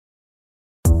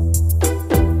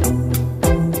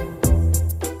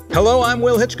Hello, I'm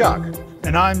Will Hitchcock.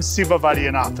 And I'm Siva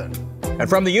Vaidyanathan. And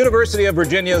from the University of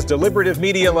Virginia's Deliberative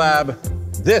Media Lab,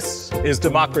 this is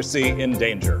Democracy in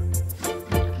Danger.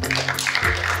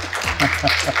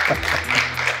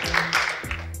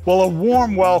 Well, a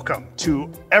warm welcome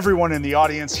to everyone in the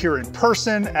audience here in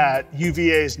person at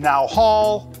UVA's Now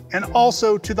Hall, and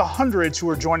also to the hundreds who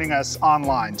are joining us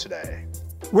online today.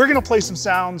 We're going to play some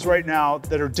sounds right now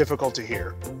that are difficult to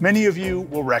hear. Many of you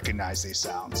will recognize these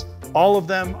sounds. All of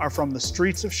them are from the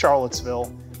streets of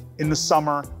Charlottesville in the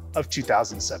summer of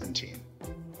 2017.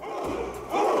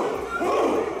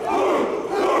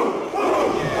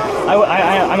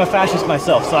 I'm a fascist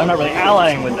myself, so I'm not really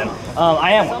allying with them.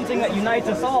 I am. Something that unites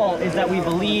us all is that we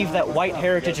believe that white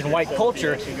heritage and white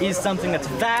culture is something that's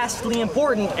vastly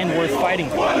important and worth fighting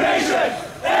for. One nation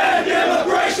and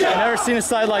immigration! I've never seen a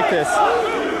side like this.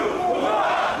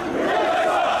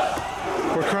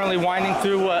 We're currently winding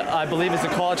through what I believe is a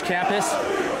college campus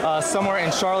somewhere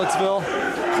in Charlottesville.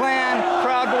 Klan,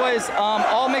 Proud Boys,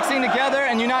 all mixing together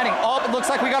and uniting. All it looks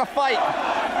like we got to fight.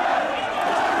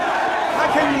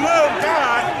 How can you love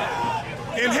God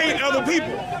and hate other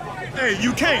people? Hey,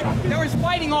 you can't. There was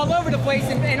fighting all over the place,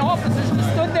 and officers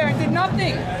just stood there and did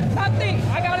nothing. Nothing.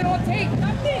 I got it on tape.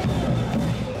 Nothing.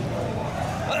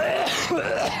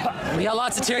 We got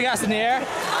lots of tear gas in the air.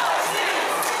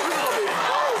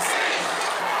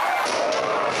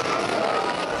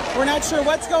 We're not sure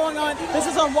what's going on. This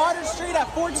is on Water Street at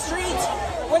 4th Street.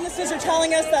 Witnesses are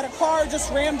telling us that a car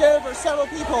just rammed over several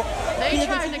people. They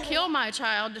tried to kill my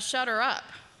child to shut her up.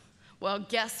 Well,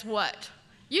 guess what?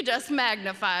 You just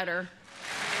magnified her.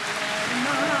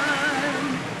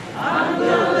 I'm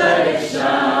gonna let it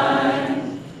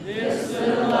shine. This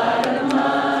little light of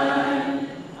mine.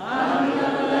 I'm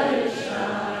gonna let it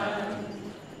shine.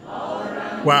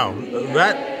 Wow,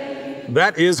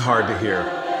 that is hard to hear.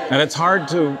 And it's hard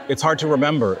to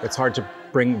remember. It's hard to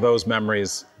bring those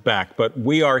memories back. But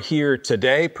we are here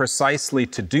today precisely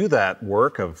to do that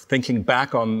work of thinking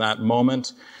back on that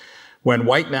moment when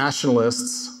white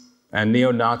nationalists and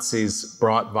neo-Nazis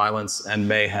brought violence and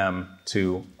mayhem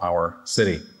to our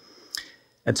city.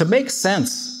 And to make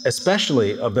sense,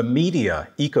 especially of the media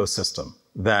ecosystem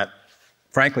that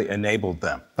frankly enabled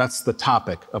them. That's the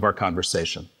topic of our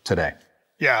conversation today.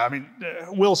 Yeah, I mean,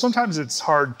 Will, sometimes it's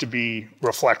hard to be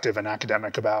reflective and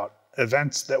academic about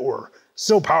events that were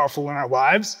so powerful in our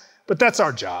lives, but that's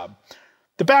our job.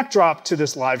 The backdrop to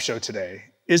this live show today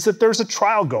is that there's a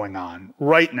trial going on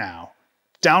right now,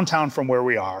 downtown from where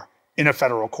we are, in a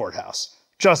federal courthouse,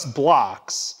 just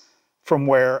blocks from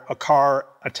where a car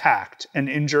attacked and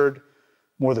injured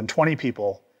more than 20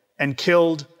 people and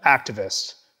killed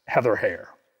activist Heather Heyer.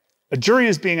 A jury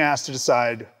is being asked to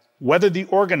decide whether the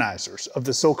organizers of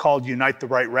the so-called Unite the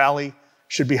Right rally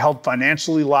should be held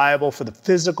financially liable for the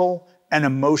physical and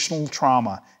emotional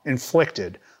trauma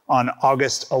inflicted on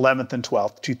August 11th and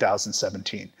 12th,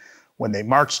 2017, when they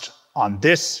marched on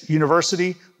this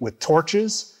university with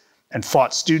torches and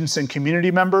fought students and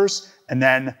community members, and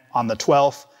then on the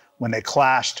 12th, when they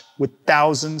clashed with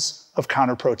thousands of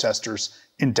counter-protesters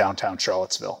in downtown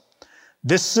Charlottesville.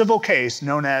 This civil case,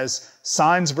 known as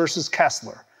Sines versus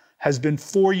Kessler, has been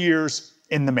 4 years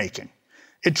in the making.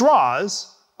 It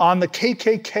draws on the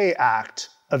KKK Act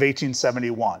of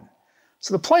 1871.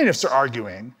 So the plaintiffs are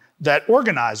arguing that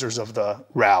organizers of the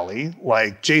rally,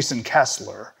 like Jason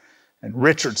Kessler and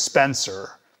Richard Spencer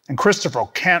and Christopher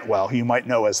Cantwell, who you might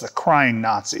know as the Crying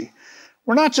Nazi,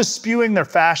 were not just spewing their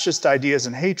fascist ideas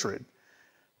and hatred,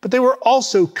 but they were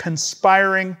also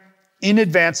conspiring in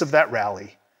advance of that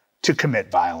rally to commit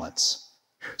violence.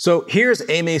 So here's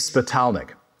Amy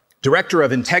Spitalnik, Director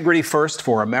of Integrity First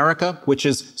for America, which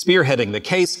is spearheading the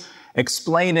case,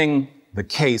 explaining the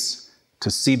case to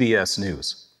CBS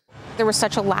News. There was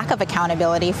such a lack of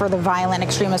accountability for the violent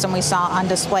extremism we saw on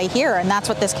display here, and that's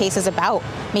what this case is about,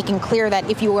 making clear that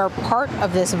if you are part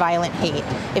of this violent hate,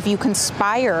 if you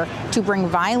conspire to bring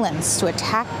violence, to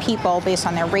attack people based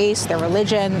on their race, their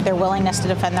religion, their willingness to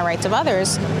defend the rights of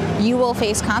others, you will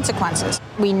face consequences.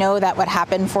 We know that what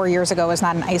happened 4 years ago was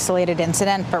not an isolated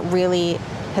incident, but really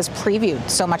has previewed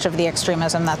so much of the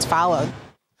extremism that's followed.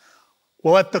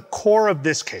 Well, at the core of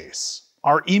this case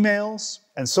are emails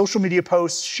and social media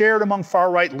posts shared among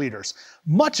far-right leaders,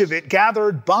 much of it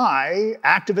gathered by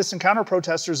activists and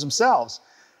counter-protesters themselves.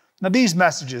 Now, these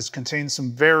messages contain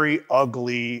some very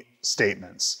ugly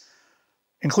statements,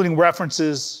 including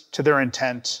references to their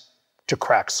intent to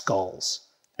crack skulls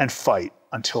and fight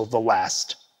until the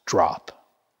last drop.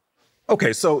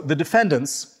 Okay, so the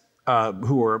defendants,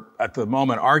 who are at the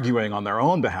moment arguing on their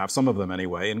own behalf, some of them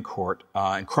anyway, in court,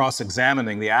 and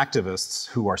cross-examining the activists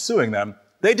who are suing them,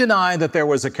 they deny that there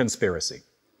was a conspiracy.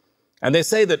 And they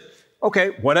say that, okay,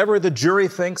 whatever the jury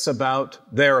thinks about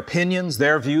their opinions,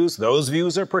 their views, those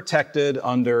views are protected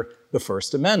under the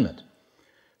First Amendment.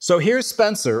 So here's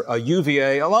Spencer, a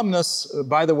UVA alumnus,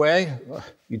 by the way,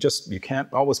 you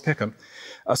can't always pick him,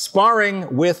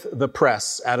 sparring with the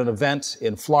press at an event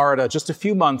in Florida just a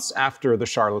few months after the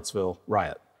Charlottesville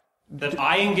riot. That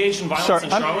I engaged in violence in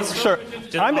Charlottesville?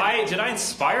 Did I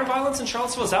inspire violence in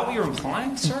Charlottesville? Is that what you're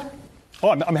implying, sir? Oh,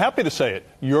 I'm happy to say it.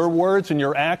 Your words and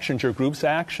your actions, your group's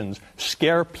actions,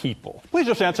 scare people. Please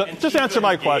just answer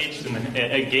my question.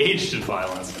 Engaged in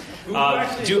violence.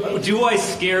 Do I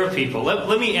scare people?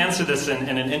 Let me answer this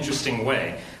in an interesting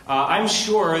way. I'm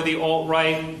sure the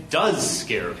alt-right does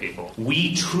scare people.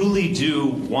 We truly do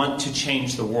want to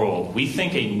change the world. We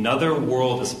think another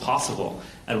world is possible,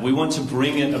 and we want to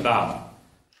bring it about.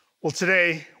 Well,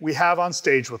 today we have on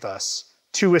stage with us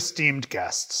two esteemed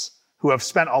guests who have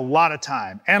spent a lot of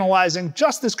time analyzing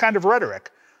just this kind of rhetoric.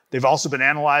 They've also been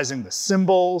analyzing the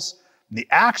symbols and the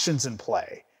actions in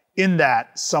play in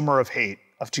that summer of hate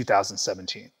of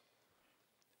 2017.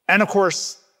 And of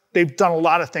course, they've done a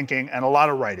lot of thinking and a lot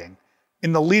of writing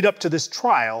in the lead up to this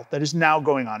trial that is now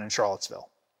going on in Charlottesville.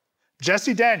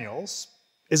 Jessie Daniels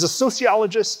is a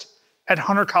sociologist at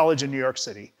Hunter College in New York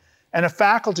City and a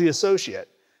faculty associate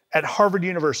at Harvard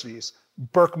University's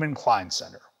Berkman Klein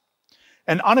Center.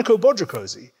 And Aniko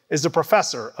Bodrokozy is a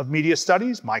professor of media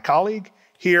studies, my colleague,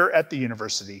 here at the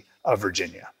University of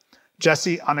Virginia.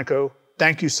 Jessie, Aniko,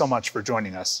 thank you so much for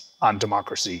joining us on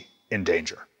Democracy in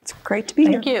Danger. It's great to be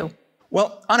here. Thank you.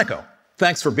 Well, Aniko,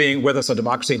 thanks for being with us on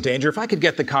Democracy in Danger. If I could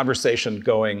get the conversation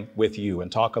going with you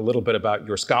and talk a little bit about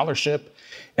your scholarship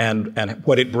and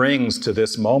what it brings to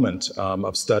this moment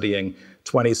of studying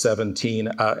 2017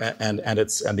 and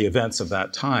the events of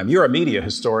that time. You're a media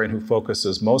historian who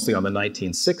focuses mostly on the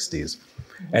 1960s,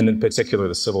 and in particular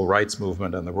the civil rights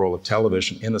movement and the role of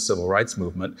television in the civil rights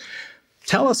movement.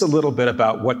 Tell us a little bit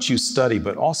about what you study,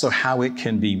 but also how it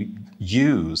can be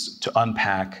used to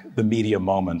unpack the media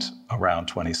moment around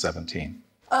 2017.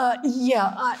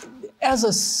 As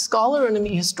a scholar and a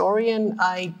media historian,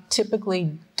 I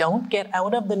typically don't get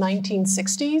out of the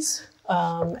 1960s,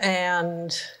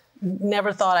 and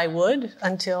never thought I would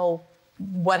until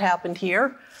what happened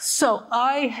here. So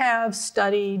I have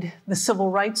studied the civil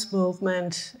rights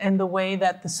movement and the way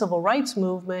that the civil rights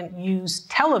movement used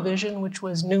television, which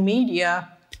was new media,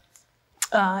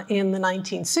 in the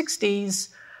 1960s,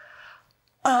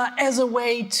 as a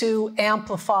way to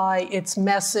amplify its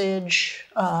message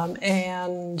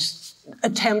and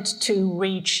attempt to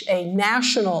reach a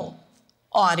national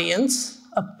audience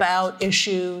about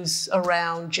issues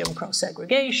around Jim Crow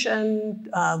segregation,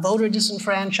 voter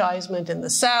disenfranchisement in the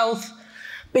South,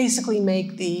 basically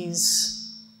make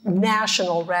these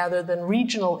national rather than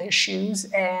regional issues.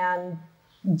 And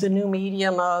the new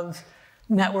medium of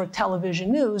network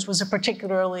television news was a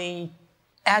particularly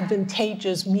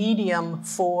advantageous medium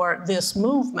for this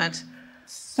movement.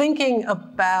 Thinking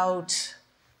about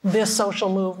this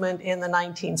social movement in the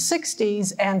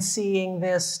 1960s and seeing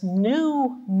this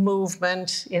new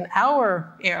movement in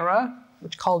our era,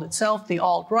 which called itself the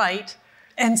alt-right,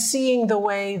 and seeing the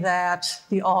way that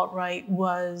the alt-right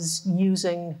was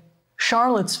using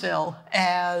Charlottesville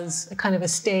as a kind of a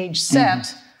stage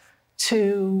set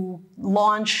to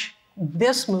launch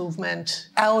this movement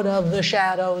out of the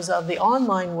shadows of the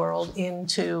online world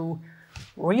into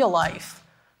real life.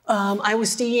 I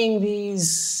was seeing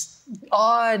these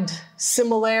odd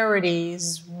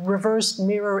similarities, reversed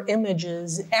mirror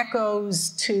images,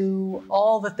 echoes to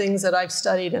all the things that I've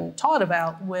studied and taught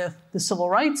about with the civil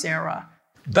rights era.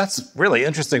 That's really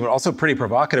interesting, but also pretty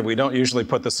provocative. We don't usually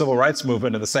put the civil rights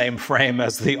movement in the same frame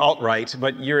as the alt-right,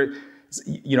 but you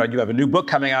have a new book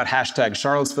coming out,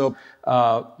 #Charlottesville.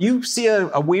 You see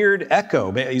a weird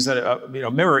echo. You said,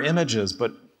 mirror images,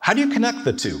 but how do you connect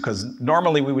the two? Because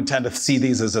normally we would tend to see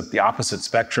these as at the opposite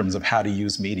spectrums of how to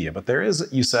use media, but there is,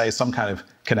 you say, some kind of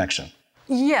connection.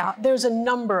 Yeah, there's a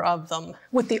number of them.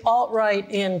 With the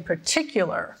alt-right in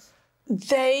particular,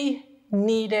 they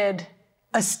needed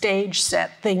a stage set.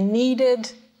 They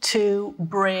needed to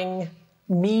bring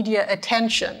media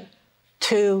attention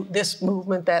to this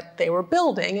movement that they were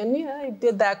building, and they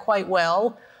did that quite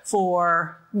well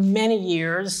for many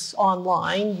years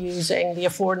online using the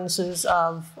affordances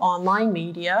of online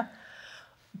media.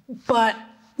 But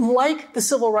like the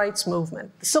civil rights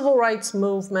movement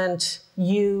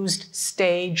used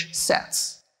stage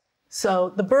sets.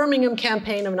 So the Birmingham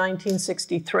campaign of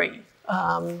 1963,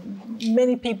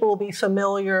 many people will be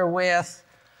familiar with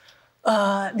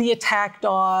the attack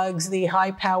dogs, the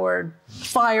high-powered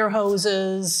fire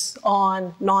hoses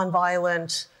on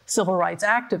nonviolent civil rights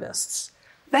activists.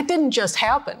 That didn't just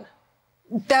happen.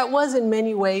 that was in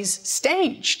many ways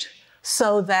staged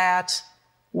so that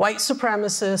white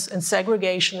supremacists and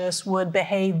segregationists would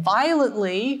behave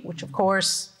violently, which of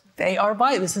course they are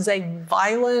violent. This is a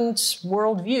violent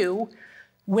worldview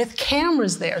with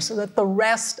cameras there so that the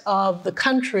rest of the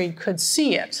country could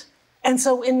see it. And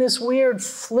so in this weird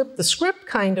flip the script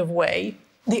kind of way,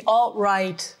 the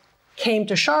alt-right came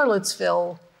to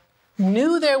Charlottesville,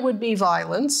 knew there would be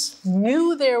violence,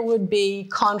 knew there would be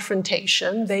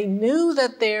confrontation. They knew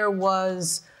that there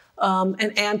was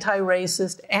an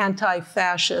anti-racist,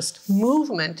 anti-fascist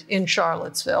movement in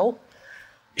Charlottesville.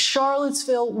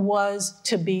 Charlottesville was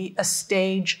to be a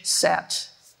stage set.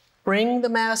 Bring the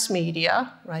mass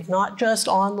media, right? Not just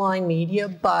online media,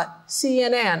 but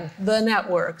CNN, the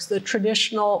networks, the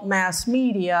traditional mass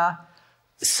media,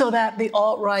 so that the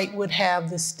alt-right would have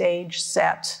the stage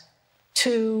set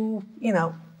to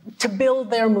build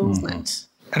their movement.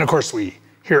 And of course, we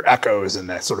hear echoes in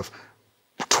that sort of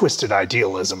twisted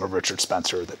idealism of Richard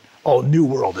Spencer that, new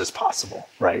world is possible,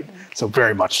 right? So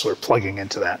very much sort of plugging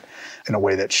into that in a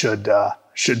way that should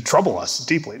trouble us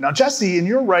deeply. Now, Jesse, in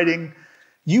your writing,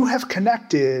 you have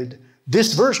connected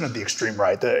this version of the extreme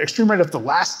right of the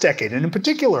last decade, and in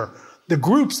particular, the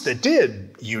groups that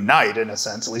did unite, in a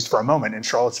sense, at least for a moment, in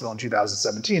Charlottesville in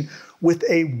 2017, with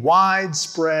a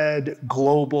widespread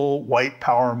global white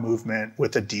power movement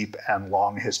with a deep and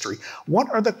long history. What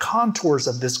are the contours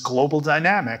of this global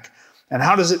dynamic, and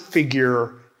how does it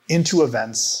figure into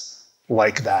events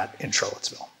like that in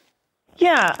Charlottesville?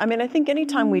 Yeah, I mean, I think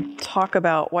anytime we talk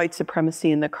about white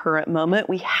supremacy in the current moment,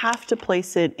 we have to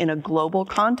place it in a global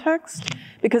context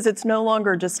because it's no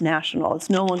longer just national.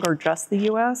 It's no longer just the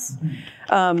U.S.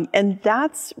 And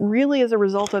that's really as a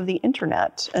result of the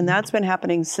internet. And that's been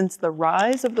happening since the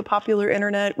rise of the popular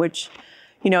internet, which,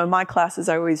 in my classes,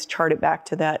 I always chart it back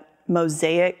to that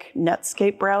Mosaic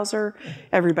Netscape browser.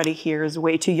 Everybody here is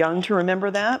way too young to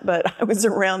remember that, but I was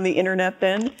around the internet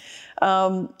then.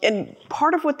 And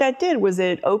part of what that did was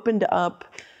it opened up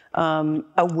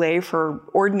a way for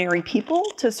ordinary people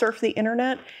to surf the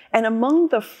internet. And among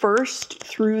the first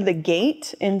through the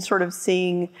gate in sort of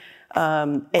seeing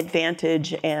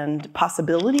advantage and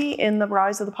possibility in the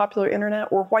rise of the popular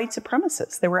internet were white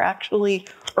supremacists. They were actually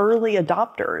early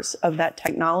adopters of that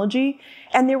technology.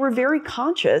 And they were very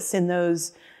conscious in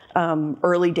those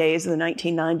early days of the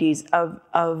 1990s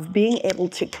of being able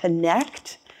to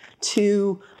connect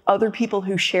to other people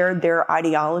who shared their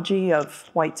ideology of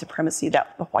white supremacy,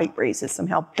 that the white race is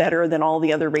somehow better than all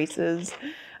the other races,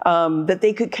 that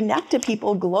they could connect to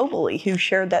people globally who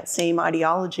shared that same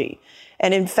ideology.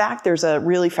 And in fact, there's a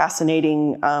really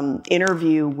fascinating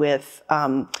interview with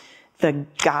the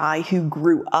guy who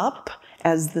grew up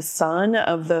as the son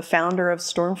of the founder of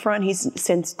Stormfront. He's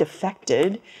since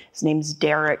defected. His name's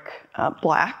Derek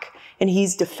Black. And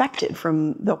he's defected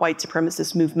from the white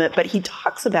supremacist movement, but he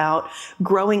talks about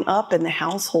growing up in the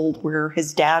household where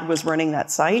his dad was running that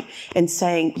site and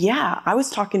saying, yeah, I was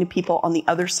talking to people on the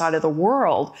other side of the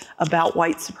world about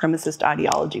white supremacist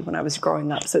ideology when I was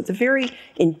growing up. So it's a very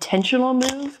intentional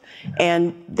move,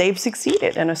 and they've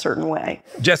succeeded in a certain way.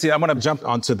 Jesse, I want to jump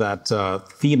onto that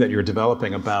theme that you're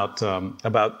developing about,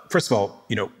 first of all,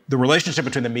 the relationship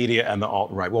between the media and the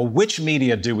alt-right. Well, which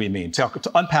media do we mean? To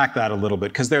unpack that a little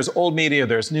bit, because there's old media,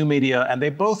 there's new media, and they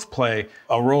both play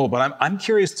a role. But I'm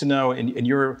curious to know, in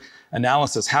your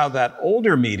analysis, how that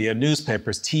older media,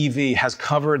 newspapers, TV, has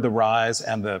covered the rise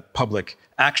and the public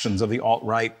actions of the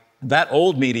alt-right. That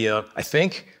old media, I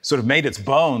think, sort of made its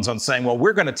bones on saying, well,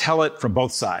 we're going to tell it from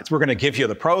both sides. We're going to give you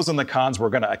the pros and the cons. We're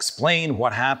going to explain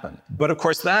what happened. But of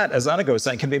course, that, as Annika was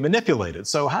saying, can be manipulated.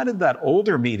 So how did that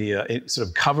older media sort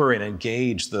of cover and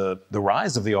engage the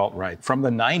rise of the alt-right from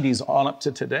the 90s on up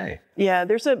to today? Yeah,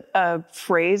 there's a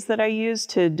phrase that I use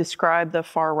to describe the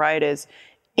far right as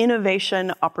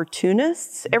innovation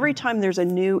opportunists. Every time there's a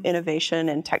new innovation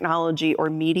in technology or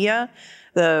media,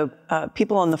 the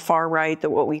people on the far right, that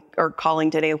what we are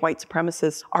calling today white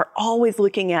supremacists, are always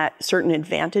looking at certain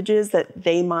advantages that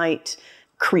they might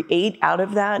create out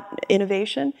of that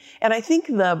innovation. And I think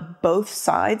the both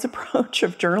sides approach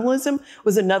of journalism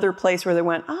was another place where they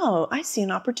went, oh, I see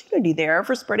an opportunity there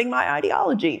for spreading my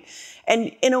ideology.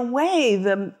 And in a way,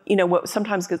 what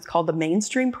sometimes gets called the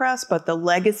mainstream press, but the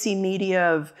legacy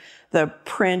media of the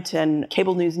print and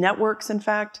cable news networks, in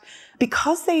fact,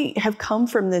 because they have come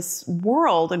from this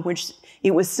world in which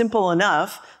it was simple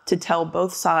enough to tell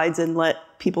both sides and let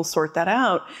people sort that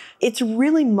out, it's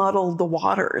really muddled the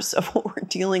waters of what we're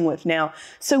dealing with now.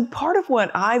 So part of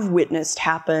what I've witnessed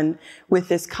happen with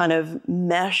this kind of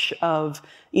mesh of,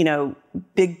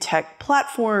 big tech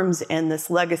platforms and this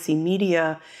legacy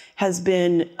media has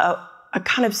been a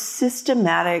kind of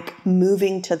systematic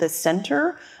moving to the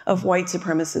center of white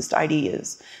supremacist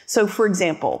ideas. So, for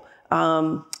example,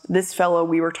 this fellow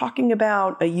we were talking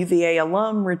about, a UVA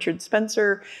alum, Richard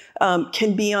Spencer,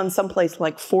 can be on someplace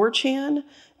like 4chan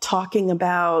talking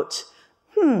about,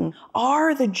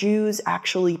 are the Jews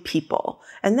actually people?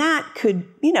 And that could,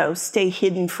 stay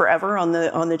hidden forever on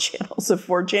the channels of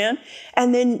 4chan.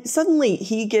 And then suddenly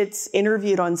he gets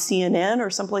interviewed on CNN or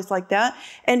someplace like that.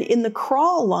 And in the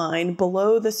crawl line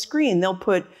below the screen, they'll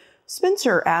put,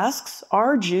 Spencer asks,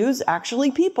 are Jews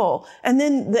actually people? And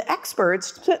then the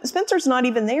experts, Spencer's not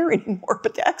even there anymore,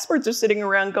 but the experts are sitting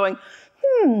around going,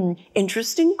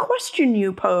 interesting question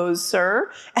you pose,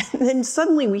 sir. And then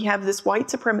suddenly we have this white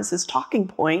supremacist talking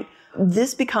point.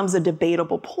 This becomes a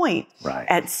debatable point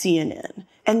at CNN.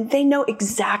 And they know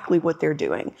exactly what they're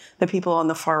doing. The people on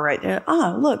the far right,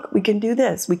 look, we can do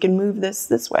this. We can move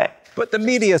this way. But the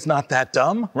media is not that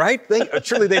dumb, right?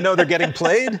 Truly, they know they're getting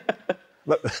played.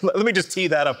 Let me just tee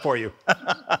that up for you.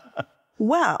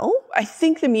 Well, I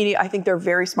think they're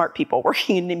very smart people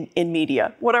working in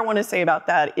media. What I want to say about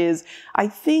that is I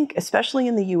think, especially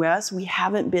in the US, we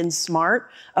haven't been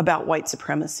smart about white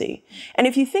supremacy. And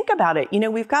if you think about it,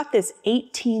 we've got this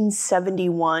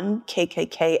 1871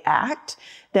 KKK Act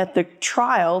that the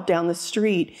trial down the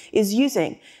street is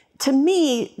using. To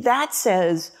me, that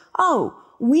says,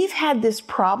 we've had this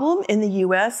problem in the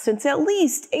US since at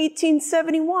least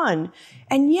 1871.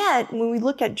 And yet, when we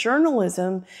look at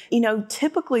journalism,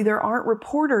 typically there aren't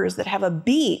reporters that have a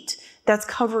beat that's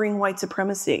covering white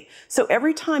supremacy. So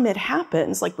every time it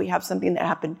happens, like we have something that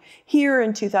happened here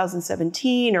in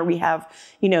 2017, or we have,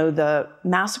 the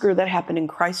massacre that happened in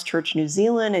Christchurch, New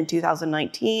Zealand in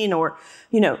 2019, or,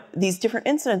 these different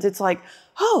incidents, it's like,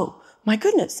 oh, my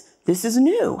goodness, this is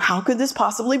new. How could this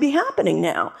possibly be happening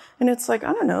now? And it's like,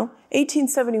 I don't know,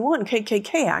 1871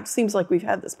 KKK Act seems like we've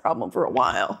had this problem for a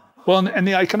while. Well, and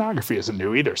the iconography isn't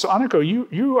new either. So Aniko,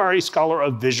 you are a scholar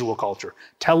of visual culture,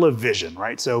 television,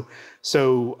 right? So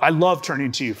I love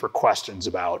turning to you for questions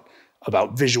about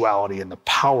visuality and the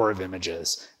power of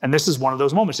images. And this is one of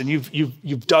those moments. And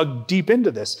you've dug deep into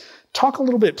this. Talk a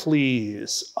little bit,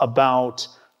 please, about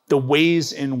the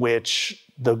ways in which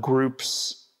the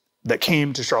groups that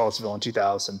came to Charlottesville in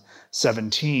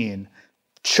 2017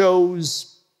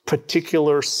 chose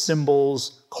particular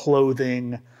symbols,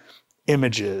 clothing,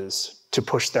 images to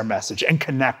push their message and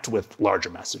connect with larger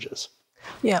messages.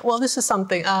 Yeah, well, this is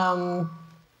something, I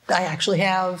actually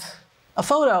have a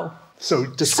photo. So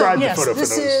describe the photo for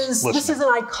those listening. This is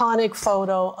an iconic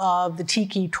photo of the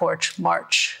Tiki Torch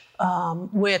March,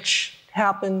 which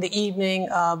happened the evening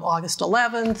of August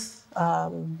 11th,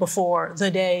 before the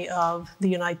day of the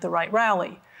Unite the Right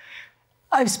rally.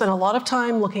 I've spent a lot of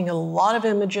time looking at a lot of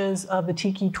images of the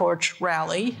Tiki Torch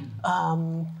rally,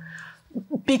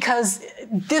 because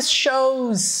this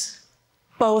shows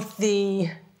both the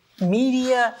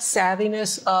media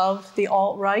savviness of the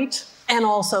alt-right and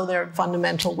also their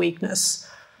fundamental weakness.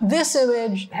 This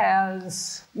image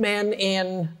has men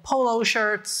in polo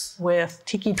shirts with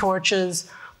tiki torches.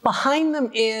 Behind them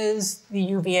is the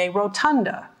UVA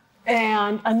Rotunda.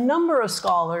 And a number of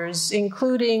scholars,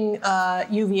 including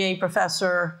UVA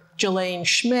professor Jelaine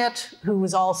Schmidt, who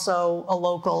was also a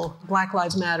local Black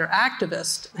Lives Matter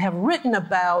activist, have written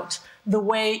about the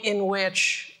way in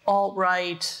which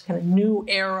alt-right, kind of new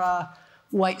era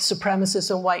white supremacists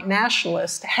and white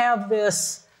nationalists have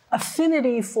this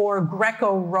affinity for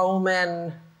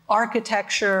Greco-Roman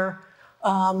architecture.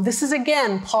 This is,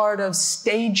 again, part of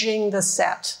staging the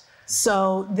set.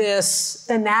 So this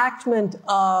enactment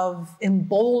of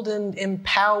emboldened,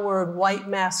 empowered white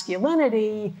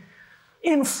masculinity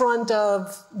in front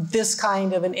of this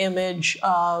kind of an image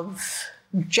of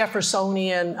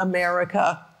Jeffersonian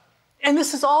America. And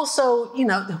this is also,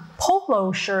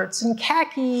 polo shirts and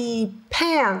khaki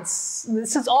pants.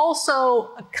 This is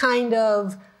also a kind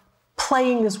of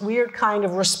playing this weird kind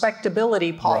of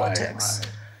respectability politics.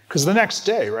 Because the next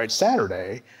day,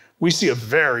 Saturday, we see a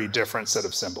very different set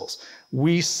of symbols.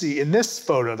 We see, in this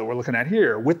photo that we're looking at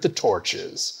here, with the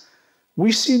torches,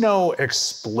 we see no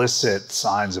explicit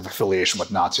signs of affiliation with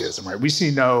Nazism, right? We see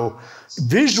no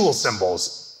visual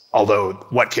symbols, although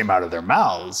what came out of their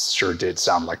mouths sure did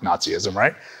sound like Nazism,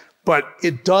 right? But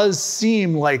it does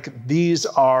seem like these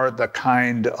are the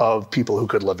kind of people who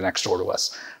could live next door to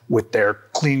us, with their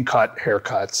clean-cut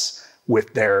haircuts,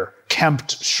 with their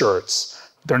kempt shirts.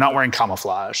 They're not wearing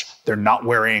camouflage. They're not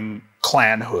wearing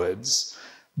Klan hoods.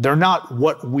 They're not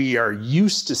what we are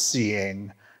used to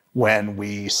seeing when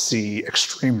we see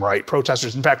extreme right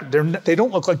protesters. In fact, they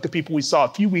don't look like the people we saw a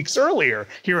few weeks earlier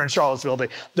here in Charlottesville,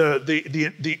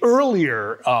 the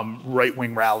earlier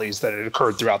right-wing rallies that had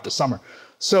occurred throughout the summer.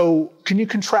 So can you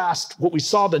contrast what we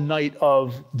saw the night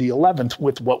of the 11th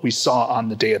with what we saw on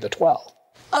the day of the 12th?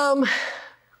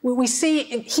 We see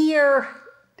here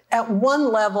at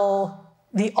one level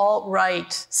the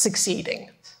alt-right succeeding,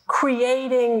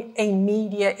 creating a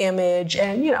media image,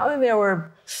 and there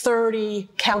were 30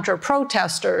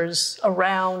 counter-protesters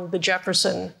around the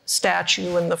Jefferson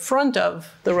statue in the front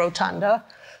of the rotunda,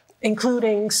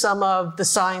 including some of the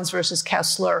Sines versus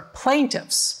Kessler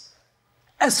plaintiffs.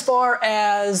 As far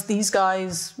as these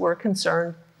guys were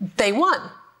concerned, they won.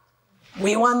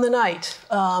 We won the night,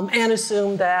 and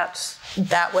assumed that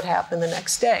would happen the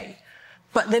next day.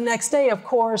 But the next day, of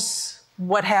course,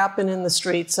 what happened in the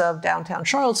streets of downtown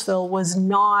Charlottesville was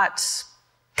not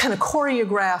kind of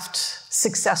choreographed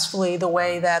successfully the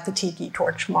way that the Tiki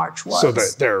Torch March was. So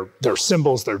their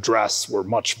symbols, their dress were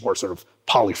much more sort of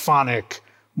polyphonic,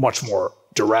 much more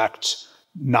direct,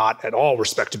 not at all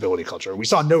respectability culture. We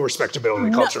saw no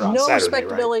respectability culture on Saturday, No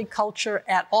respectability culture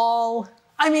at all.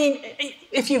 I mean,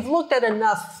 if you've looked at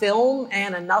enough film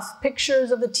and enough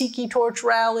pictures of the Tiki Torch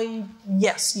rally,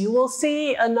 yes, you will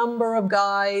see a number of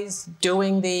guys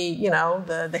doing the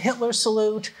Hitler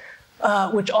salute,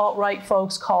 which alt-right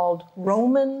folks called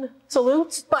Roman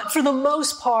salutes. But for the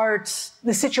most part,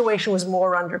 the situation was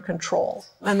more under control.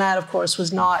 And that, of course,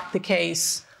 was not the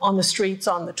case on the streets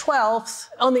on the 12th.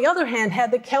 On the other hand,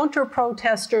 had the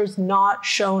counter-protesters not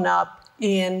shown up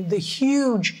in the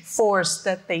huge force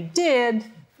that they did,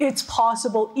 it's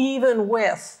possible, even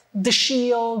with the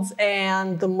shields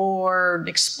and the more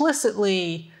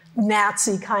explicitly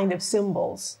Nazi kind of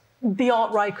symbols, the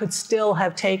alt-right could still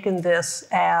have taken this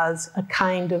as a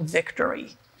kind of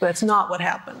victory. But it's not what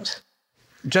happened.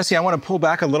 Jesse, I want to pull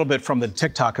back a little bit from the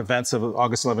TikTok events of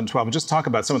August 11, 12 and just talk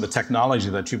about some of the technology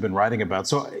that you've been writing about.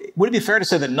 So would it be fair to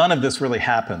say that none of this really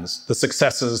happens, the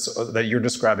successes that you're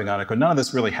describing, Annika, none of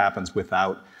this really happens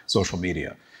without social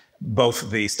media,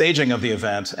 both the staging of the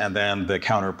event and then the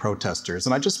counter-protesters?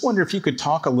 And I just wonder if you could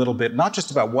talk a little bit, not just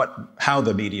about how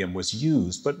the medium was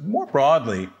used, but more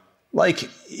broadly, like,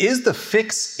 is the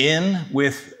fix in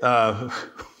with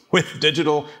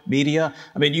digital media?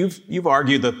 I mean, you've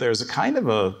argued that there's a kind of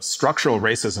a structural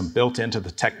racism built into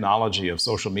the technology of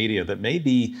social media that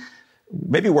maybe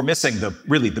we're missing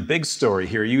the big story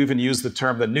here. You even use the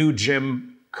term the new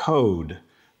Jim Code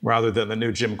rather than the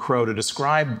new Jim Crow to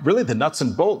describe really the nuts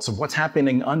and bolts of what's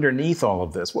happening underneath all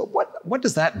of this. What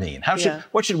does that mean?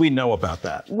 What should we know about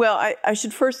that? Well, I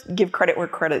should first give credit where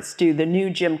credit's due. The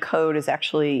new Jim Code is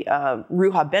actually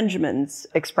Ruha Benjamin's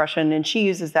expression, and she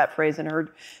uses that phrase in her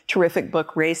terrific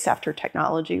book, Race After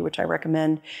Technology, which I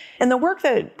recommend. And the work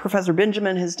that Professor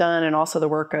Benjamin has done, and also the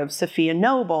work of Safiya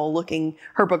Noble,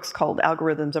 her book's called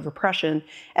Algorithms of Oppression,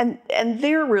 and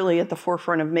they're really at the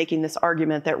forefront of making this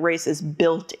argument that race is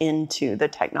built into the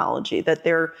technology, that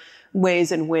there are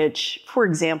ways in which, for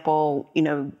example,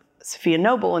 Safiya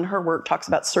Noble in her work talks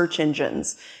about search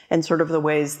engines and sort of the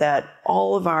ways that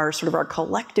all of our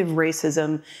collective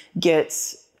racism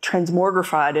gets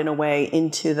transmogrified in a way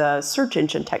into the search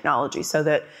engine technology, so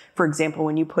that, for example,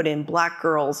 when you put in Black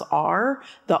girls are,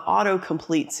 the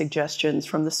autocomplete suggestions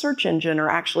from the search engine are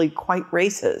actually quite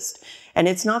racist. And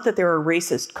it's not that there are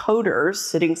racist coders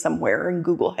sitting somewhere in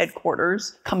Google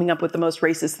headquarters coming up with the most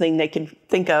racist thing they can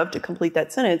think of to complete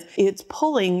that sentence. It's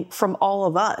pulling from all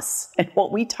of us and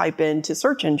what we type into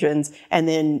search engines and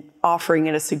then offering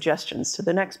it as suggestions to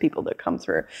the next people that come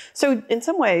through. So in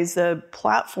some ways, the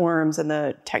platforms and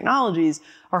the technologies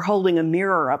are holding a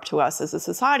mirror up to us as a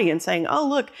society and saying, oh,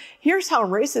 look, here's how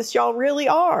racist y'all really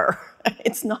are.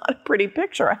 It's not a pretty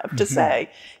picture, I have to say.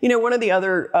 One of the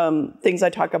other things I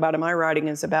talk about in my writing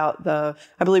is about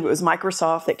I believe it was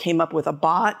Microsoft that came up with a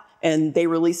bot, and they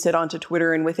released it onto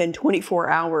Twitter, and within 24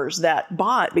 hours, that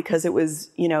bot, because it was,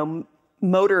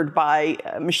 motored by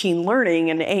machine learning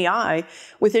and AI,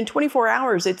 within 24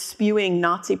 hours, it's spewing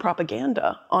Nazi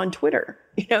propaganda on Twitter,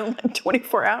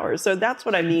 24 hours. So that's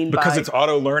what I mean because it's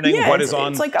auto-learning what is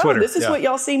on Twitter. It's like, this is what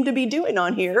y'all seem to be doing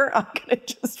on here. I'm going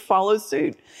to just follow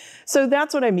suit. So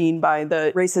that's what I mean by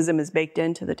the racism is baked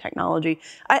into the technology.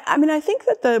 I think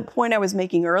that the point I was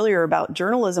making earlier about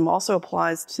journalism also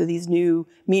applies to these new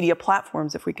media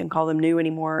platforms, if we can call them new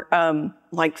anymore,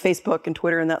 like Facebook and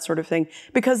Twitter and that sort of thing,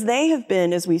 because they have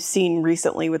been, as we've seen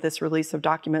recently with this release of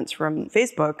documents from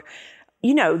Facebook,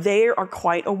 they are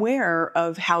quite aware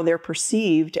of how they're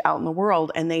perceived out in the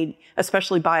world, and they,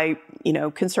 especially by,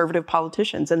 conservative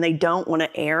politicians, and they don't want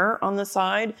to err on the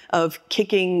side of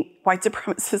kicking white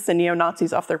supremacists and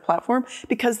neo-Nazis off their platform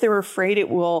because they're afraid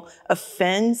it will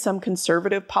offend some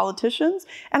conservative politicians.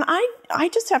 And I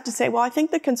just have to say, well, I think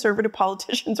the conservative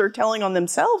politicians are telling on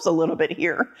themselves a little bit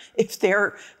here. If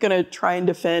they're going to try and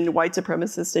defend white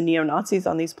supremacists and neo-Nazis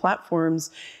on these platforms,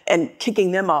 and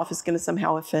kicking them off is going to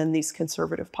somehow offend these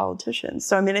conservative politicians.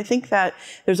 So, I think that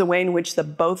there's a way in which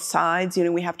both sides,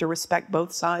 we have to respect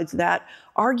both sides. That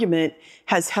argument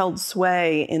has held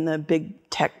sway in the big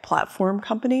tech platform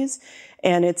companies.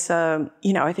 And it's, I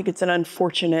think it's an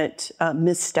unfortunate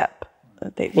misstep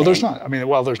that they've made.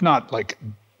 There's not like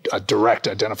a direct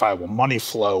identifiable money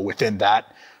flow within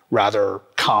that rather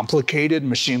complicated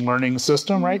machine learning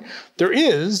system, right? There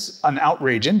is an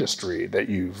outrage industry that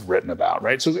you've written about,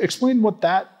 right? So explain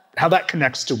how that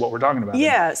connects to what we're talking about.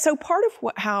 Yeah, so part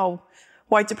of how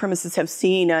white supremacists have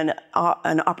seen an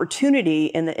opportunity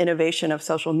in the innovation of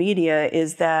social media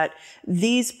is that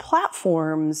these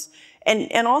platforms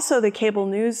and also the cable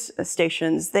news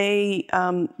stations, they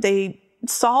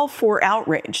solve for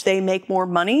outrage. They make more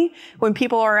money when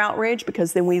people are outraged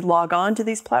because then we log on to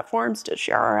these platforms to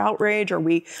share our outrage, or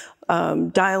we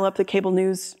dial up the cable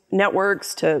news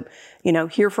networks to,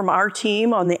 hear from our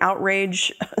team on the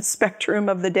outrage spectrum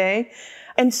of the day.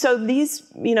 And so these,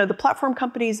 the platform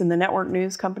companies and the network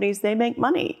news companies, they make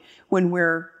money when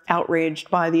we're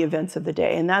outraged by the events of the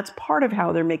day. And that's part of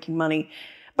how they're making money.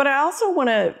 But I also want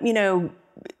to,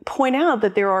 point out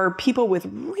that there are people with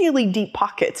really deep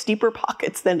pockets, deeper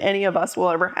pockets than any of us will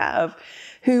ever have,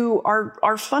 who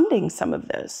are funding some of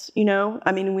this.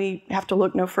 We have to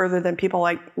look no further than people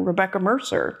like Rebecca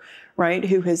Mercer, right,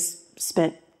 who has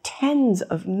spent tens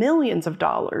of millions of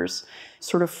dollars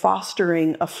sort of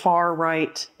fostering a far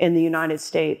right in the United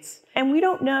States. And we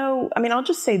don't know, I'll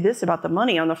just say this about the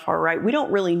money on the far right. We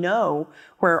don't really know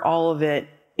where all of it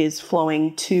is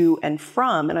flowing to and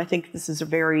from. And I think this is a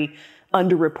very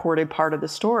underreported part of the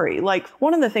story. Like,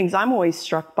 one of the things I'm always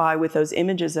struck by with those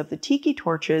images of the tiki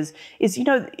torches is,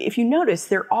 if you notice,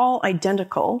 they're all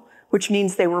identical, which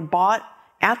means they were bought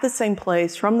at the same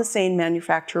place from the same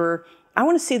manufacturer. I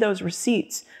want to see those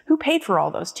receipts. Who paid for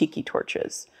all those tiki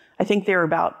torches? I think they're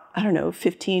about,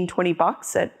 $15,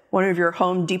 $20 at one of your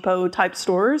Home Depot type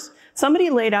stores. Somebody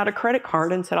laid out a credit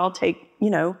card and said, I'll take,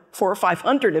 400 or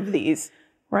 500 of these,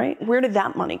 right? Where did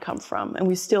that money come from? And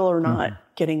we still are not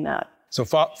getting that. So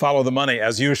follow the money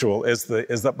as usual is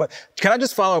the. But can I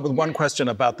just follow up with one question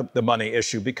about the money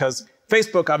issue? Because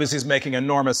Facebook obviously is making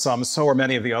enormous sums. So are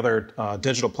many of the other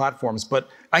digital platforms. But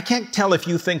I can't tell if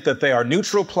you think that they are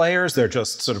neutral players, they're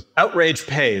just sort of outrage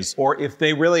pays, or if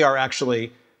they really are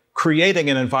actually creating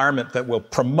an environment that will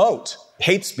promote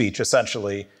hate speech,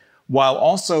 essentially, while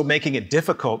also making it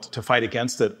difficult to fight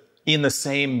against it in the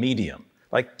same medium.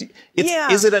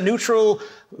 Is it a neutral,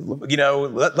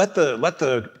 let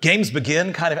the games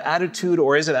begin kind of attitude,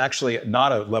 or is it actually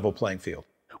not a level playing field?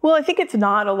 Well, I think it's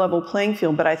not a level playing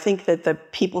field, but I think that the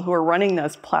people who are running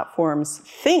those platforms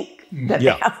think that they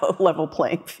have a level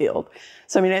playing field.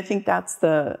 So, I think that's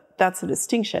the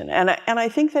distinction. And I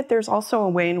think that there's also a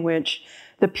way in which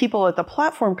the people at the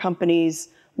platform companies,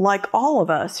 like all of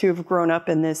us who have grown up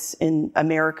in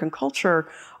American culture,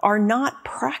 are not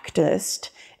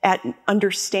practiced at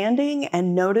understanding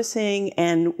and noticing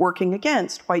and working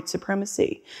against white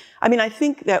supremacy. I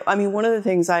think that, one of the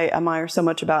things I admire so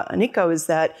much about Aniko is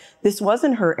that this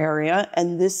wasn't her area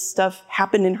and this stuff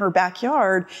happened in her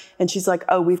backyard. And she's like,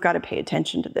 oh, we've got to pay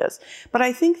attention to this. But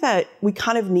I think that we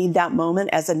kind of need that moment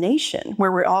as a nation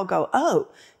where we all go, oh,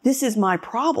 this is my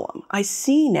problem. I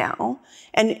see now.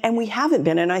 And we haven't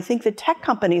been. And I think the tech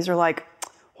companies are like,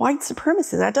 white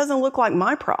supremacy, that doesn't look like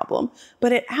my problem,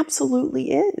 but it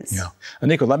absolutely is. Yeah.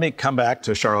 Aniko, let me come back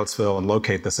to Charlottesville and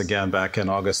locate this again back in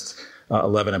August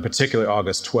 11, and particularly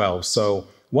August 12. So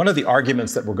one of the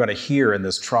arguments that we're going to hear in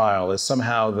this trial is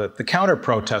somehow that the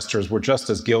counter-protesters were just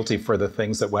as guilty for the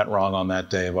things that went wrong on that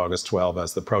day of August 12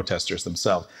 as the protesters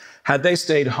themselves. Had they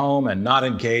stayed home and not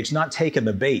engaged, not taken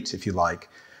the bait, if you like,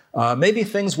 maybe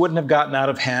things wouldn't have gotten out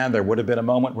of hand. There would have been a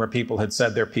moment where people had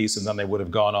said their piece and then they would have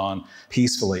gone on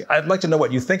peacefully. I'd like to know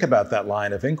what you think about that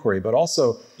line of inquiry, but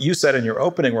also you said in your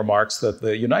opening remarks that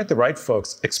the Unite the Right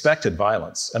folks expected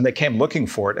violence and they came looking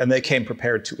for it and they came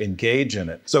prepared to engage in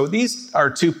it. So these are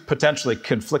two potentially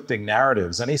conflicting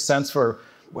narratives. Any sense for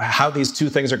how these two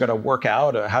things are going to work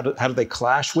out? How do they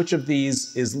clash? Which of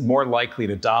these is more likely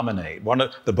to dominate? One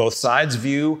of the both sides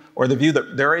view, or the view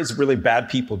that there is really bad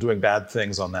people doing bad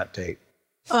things on that date?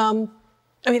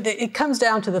 I mean, it comes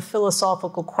down to the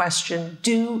philosophical question,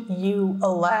 do you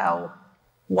allow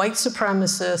white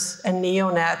supremacists and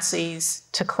neo-Nazis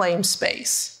to claim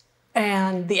space?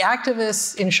 And the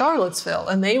activists in Charlottesville,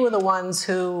 and they were the ones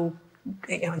who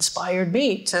inspired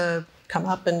me to come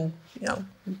up and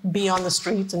be on the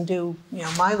streets and do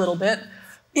my little bit,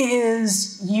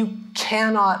 is you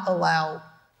cannot allow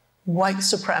white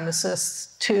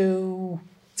supremacists to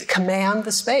command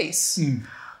the space.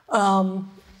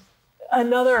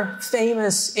 Another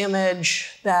famous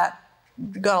image that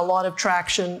got a lot of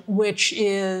traction, which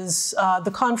is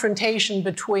the confrontation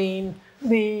between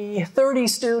the 30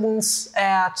 students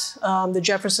at the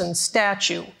Jefferson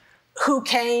statue who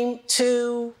came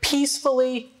to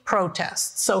peacefully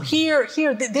protest. So here,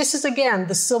 this is again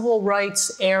the civil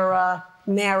rights era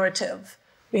narrative.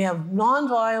 We have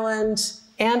nonviolent,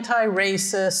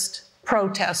 anti-racist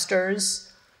protesters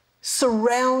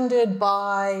surrounded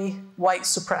by white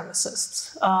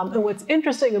supremacists. And what's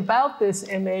interesting about this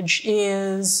image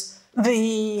is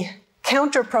the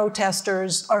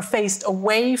counter-protesters are faced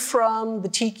away from the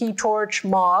tiki torch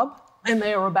mob, and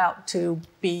they are about to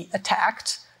be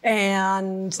attacked.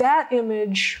 And that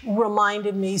image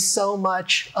reminded me so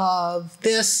much of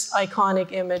this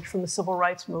iconic image from the civil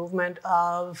rights movement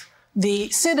of the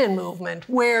sit-in movement,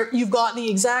 where you've got the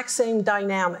exact same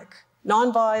dynamic.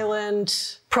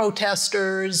 Nonviolent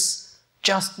protesters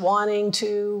just wanting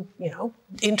to,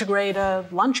 integrate a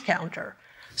lunch counter,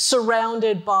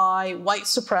 surrounded by white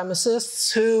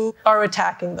supremacists who are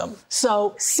attacking them.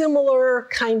 So similar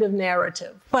kind of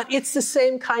narrative, but it's the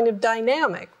same kind of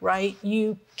dynamic, right?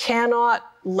 You cannot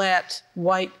let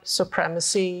white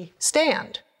supremacy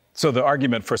stand. So the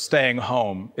argument for staying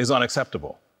home is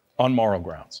unacceptable on moral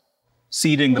grounds.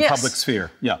 Ceding the public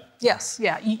sphere. Yeah. Yes,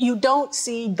 yeah. You don't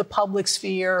cede the public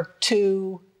sphere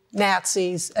to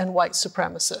Nazis and white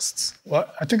supremacists. Well,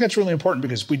 I think that's really important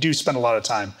because we do spend a lot of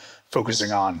time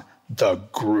focusing on the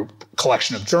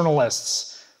collection of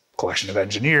journalists, collection of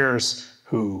engineers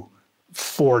who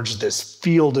forged this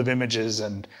field of images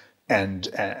and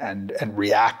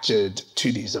reacted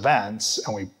to these events,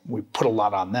 and we put a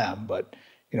lot on them. But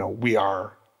we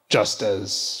are just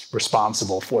as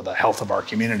responsible for the health of our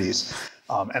communities.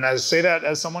 And I say that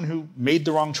as someone who made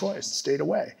the wrong choice, stayed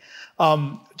away.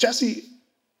 Jesse,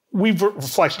 we've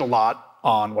reflected a lot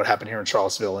on what happened here in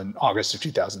Charlottesville in August of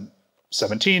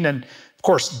 2017. And of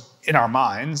course, in our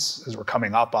minds, as we're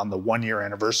coming up on the 1-year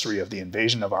anniversary of the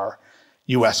invasion of our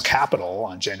US Capitol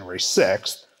on January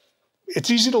 6th, it's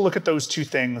easy to look at those two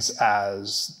things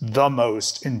as the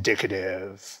most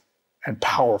indicative and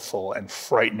powerful and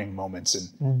frightening moments in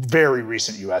very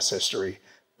recent US history.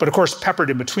 But of course, peppered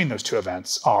in between those two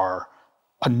events are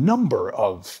a number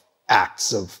of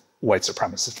acts of white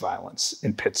supremacist violence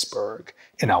in Pittsburgh,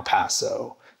 in El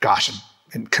Paso,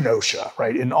 in Kenosha,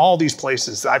 right? In all these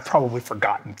places, I've probably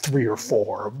forgotten 3 or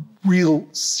 4 real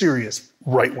serious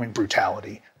right-wing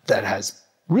brutality that has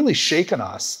really shaken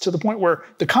us to the point where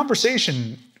the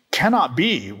conversation cannot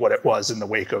be what it was in the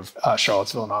wake of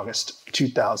Charlottesville in August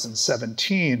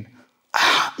 2017.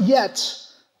 Yet,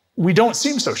 we don't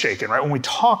seem so shaken, right? When we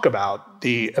talk about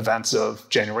the events of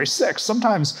January 6th,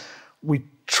 sometimes we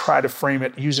try to frame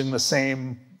it using the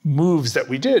same moves that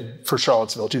we did for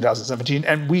Charlottesville 2017,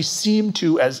 and we seem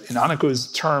to, as in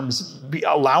Aniko's terms, be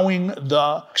allowing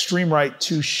the extreme right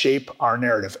to shape our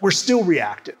narrative. We're still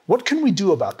reactive. What can we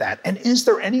do about that? And is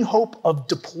there any hope of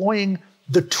deploying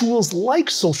the tools like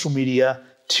social media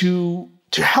to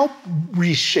help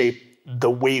reshape the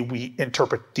way we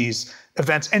interpret these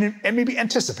events and maybe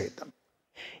anticipate them?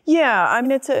 Yeah, I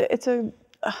mean, it's a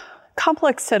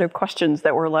complex set of questions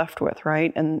that we're left with,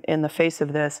 right, in the face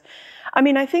of this. I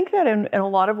mean, I think that in a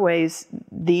lot of ways,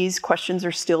 these questions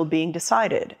are still being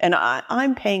decided. And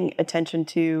I'm paying attention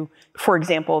to, for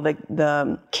example,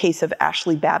 the case of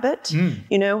Ashley Babbitt,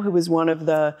 who was one of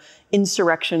the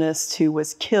insurrectionists who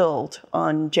was killed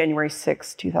on January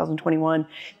 6, 2021.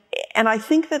 And I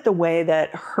think that the way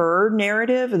that her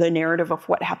narrative, the narrative of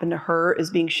what happened to her, is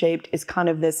being shaped is kind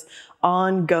of this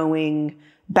ongoing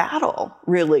battle,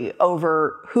 really,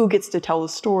 over who gets to tell the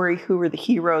story, who are the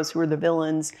heroes, who are the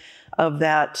villains of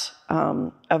that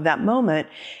moment.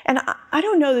 And I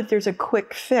don't know that there's a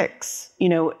quick fix,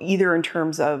 either in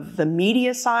terms of the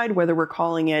media side, whether we're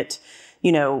calling it,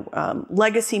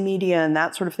 legacy media and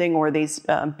that sort of thing, or these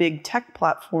big tech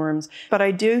platforms. But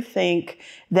I do think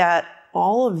that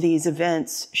all of these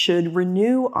events should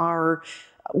renew our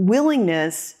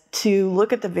willingness to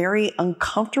look at the very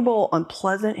uncomfortable,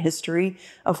 unpleasant history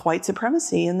of white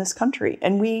supremacy in this country.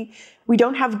 And we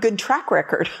don't have a good track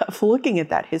record of looking at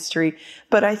that history.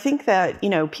 But I think that,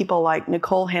 people like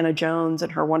Nicole Hannah-Jones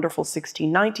and her wonderful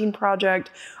 1619 Project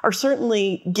are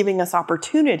certainly giving us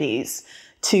opportunities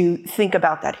to think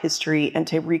about that history and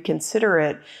to reconsider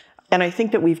it. And I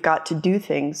think that we've got to do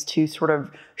things to sort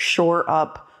of shore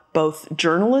up both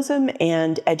journalism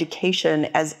and education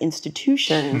as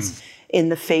institutions in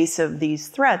the face of these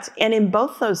threats. And in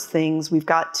both those things, we've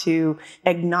got to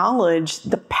acknowledge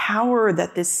the power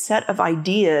that this set of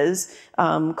ideas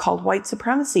called white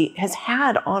supremacy has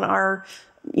had on our,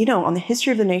 on the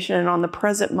history of the nation and on the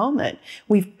present moment.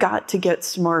 We've got to get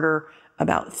smarter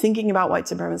about thinking about white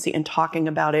supremacy and talking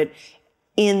about it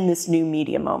in this new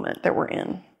media moment that we're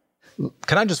in.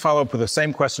 Can I just follow up with the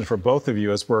same question for both of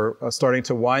you as we're starting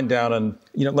to wind down? And,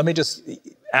 let me just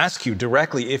ask you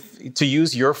directly, if, to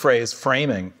use your phrase,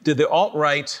 framing, did the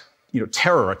alt-right,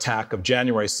 terror attack of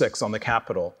January 6th on the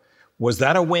Capitol, was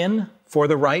that a win for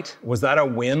the right? Was that a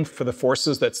win for the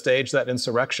forces that staged that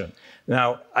insurrection?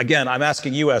 Now, again, I'm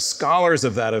asking you as scholars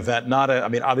of that event,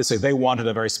 obviously they wanted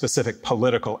a very specific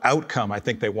political outcome. I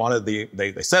think they wanted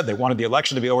they said they wanted the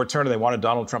election to be overturned and they wanted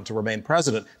Donald Trump to remain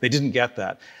president. They didn't get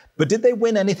that. But did they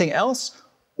win anything else?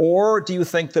 Or do you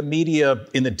think the media,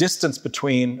 in the distance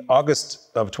between August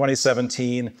of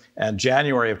 2017 and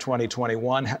January of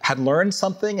 2021, had learned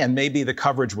something and maybe the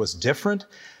coverage was different?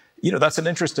 That's an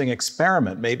interesting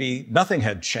experiment. Maybe nothing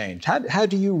had changed. How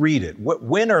do you read it?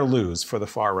 Win or lose for the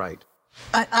far right?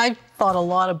 I thought a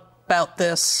lot about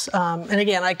this. And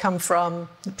again, I come from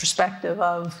the perspective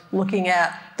of looking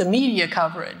at the media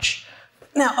coverage.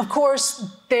 Now, of course,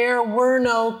 there were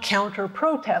no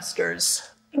counter-protesters,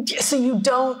 so you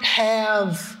don't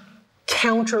have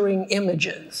countering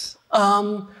images.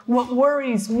 What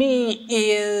worries me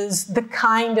is the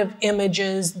kind of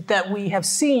images that we have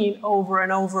seen over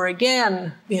and over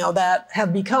again, that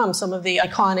have become some of the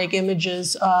iconic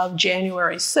images of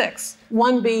January 6th.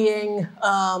 One being,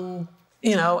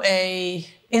 a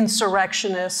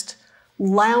insurrectionist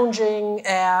lounging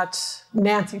at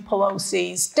Nancy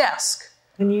Pelosi's desk.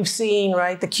 And you've seen,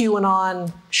 the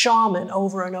QAnon shaman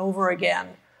over and over again.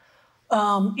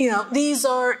 These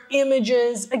are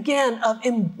images, again, of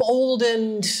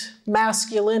emboldened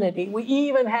masculinity. We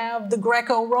even have the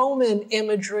Greco-Roman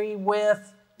imagery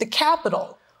with the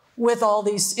Capitol, with all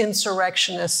these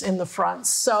insurrectionists in the front.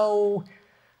 So,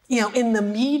 in the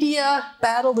media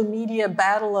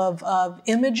battle of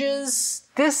images,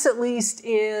 this at least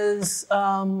is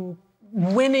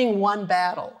winning one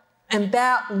battle. And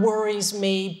that worries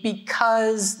me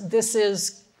because this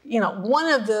is,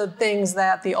 one of the things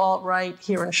that the alt-right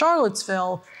here in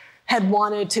Charlottesville had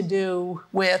wanted to do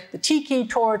with the Tiki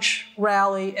Torch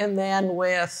rally and then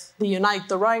with the Unite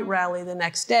the Right rally the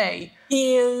next day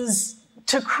is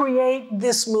to create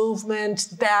this movement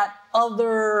that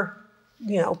other,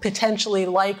 potentially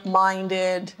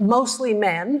like-minded, mostly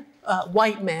men,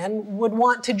 white men would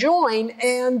want to join.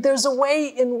 And there's a way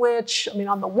in which,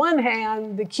 on the one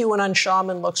hand, the QAnon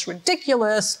shaman looks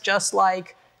ridiculous, just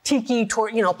like tiki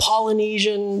torch,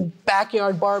 Polynesian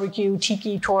backyard barbecue,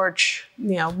 tiki torch,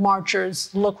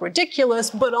 marchers look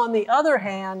ridiculous. But on the other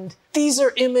hand, these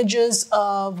are images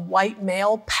of white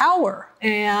male power.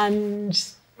 And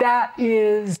that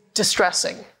is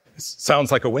distressing.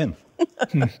 Sounds like a win.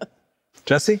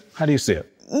 Jesse, how do you see it?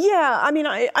 Yeah,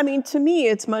 I mean, to me,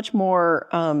 it's much more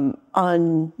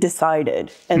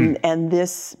undecided, and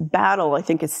this battle, I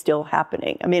think, is still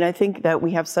happening. I think that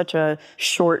we have such a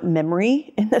short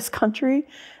memory in this country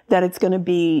that it's going to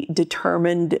be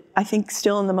determined, I think,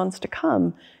 still in the months to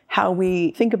come, how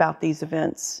we think about these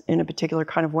events in a particular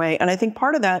kind of way. And I think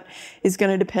part of that is going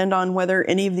to depend on whether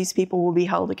any of these people will be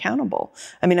held accountable.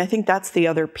 I think that's the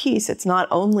other piece. It's not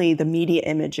only the media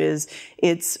images,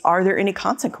 it's are there any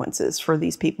consequences for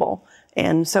these people?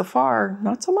 And so far,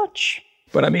 not so much.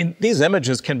 But these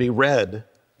images can be read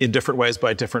in different ways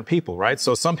by different people, right?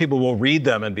 So some people will read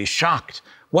them and be shocked.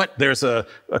 What? There's a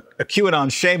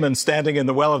QAnon shaman standing in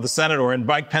the well of the Senate or in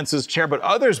Mike Pence's chair, but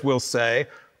others will say,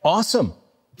 awesome.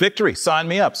 Victory, sign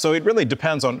me up. So it really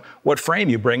depends on what frame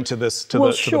you bring to this, to the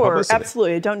publicity. Well, sure,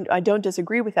 absolutely. I don't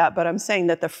disagree with that, but I'm saying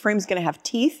that the frame's going to have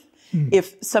teeth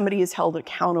if somebody is held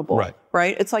accountable,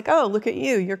 right? It's like, oh, look at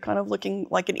you. You're kind of looking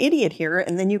like an idiot here,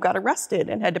 and then you got arrested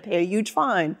and had to pay a huge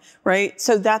fine, right?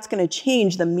 So that's going to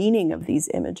change the meaning of these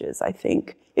images, I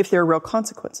think, if there are real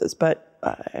consequences, but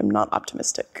I'm not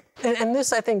optimistic. And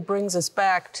this, I think, brings us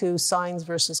back to Sines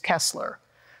versus Kessler.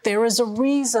 There is a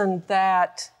reason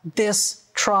that this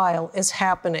trial is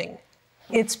happening.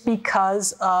 It's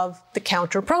because of the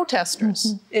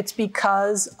counter-protesters. It's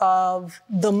because of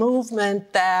the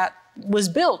movement that was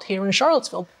built here in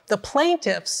Charlottesville. The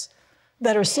plaintiffs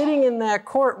that are sitting in that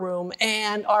courtroom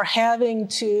and are having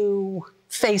to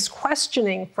face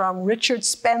questioning from Richard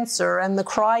Spencer and the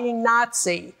Crying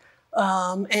Nazi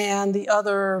and the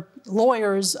other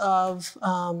lawyers of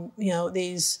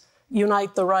these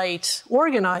Unite the Right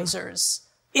organizers.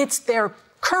 It's their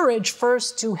courage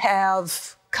first to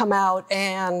have come out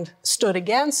and stood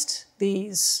against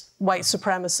these white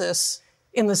supremacists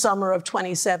in the summer of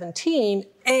 2017,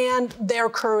 and their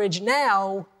courage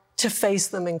now to face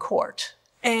them in court.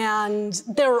 And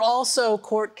there are also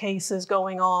court cases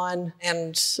going on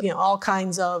and all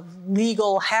kinds of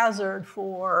legal hazard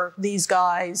for these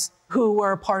guys who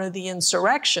were part of the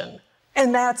insurrection.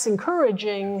 And that's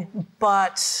encouraging,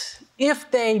 but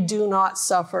if they do not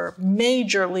suffer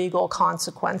major legal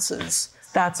consequences,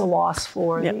 that's a loss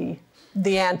for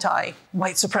the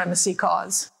anti-white supremacy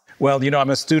cause. Well, I'm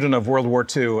a student of World War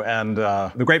II, and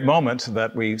the great moment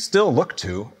that we still look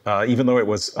to, even though it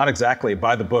was not exactly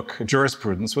by the book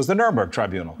jurisprudence, was the Nuremberg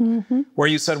Tribunal, where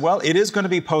you said, well, it is going to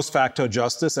be post facto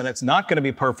justice, and it's not going to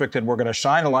be perfect, and we're going to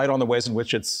shine a light on the ways in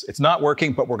which it's not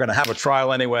working, but we're going to have a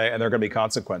trial anyway, and there are going to be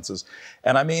consequences.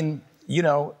 And I mean,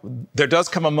 there does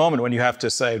come a moment when you have to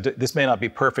say, this may not be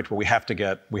perfect, but we have to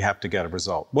get a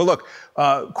result. Well, look,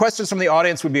 questions from the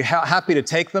audience, would be happy to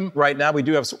take them right now. We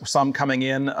do have some coming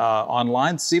in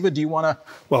online. Siva, do you want to?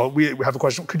 Well, we have a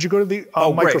question. Could you go to the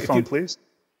microphone, please?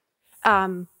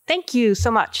 Thank you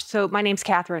so much. So my name's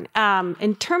Catherine.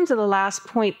 In terms of the last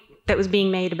point that was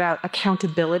being made about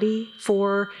accountability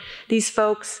for these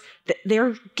folks,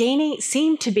 they're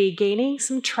seem to be gaining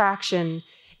some traction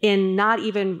in not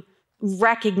even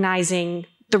recognizing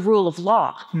the rule of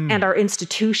law and our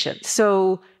institutions.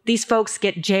 So these folks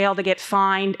get jailed, they get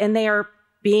fined, and they are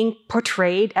being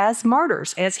portrayed as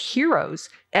martyrs, as heroes.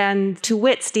 And to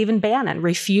wit, Stephen Bannon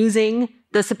refusing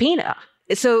the subpoena.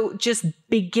 So just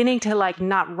beginning to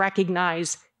not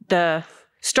recognize the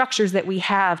structures that we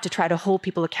have to try to hold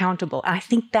people accountable. And I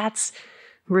think that's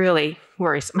really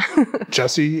worrisome.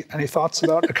 Jesse, any thoughts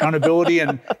about accountability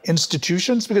and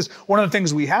institutions? Because one of the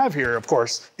things we have here, of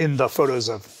course, in the photos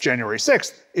of January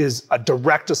 6th is a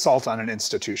direct assault on an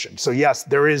institution. So yes,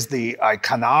 there is the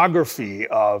iconography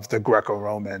of the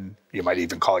Greco-Roman, you might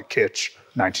even call it kitsch,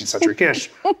 19th century kitsch.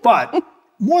 But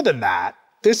more than that,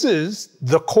 this is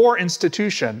the core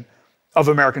institution of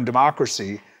American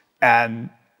democracy, and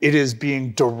it is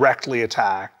being directly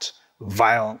attacked,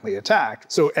 violently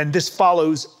attacked. So, and this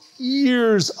follows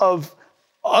years of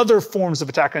other forms of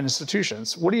attack on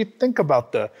institutions. What do you think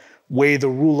about the way the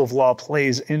rule of law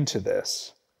plays into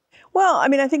this? Well,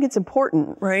 I think it's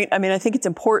important, right? I think it's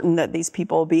important that these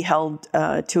people be held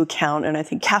to account. And I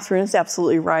think Catherine is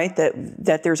absolutely right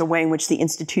that there's a way in which the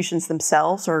institutions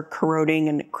themselves are corroding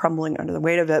and crumbling under the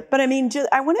weight of it. But I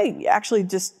want to actually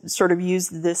just sort of use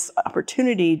this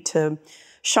opportunity to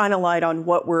shine a light on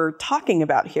what we're talking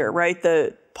about here, right?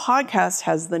 The podcast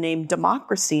has the name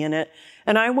democracy in it.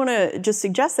 And I want to just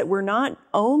suggest that we're not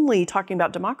only talking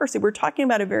about democracy, we're talking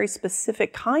about a very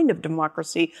specific kind of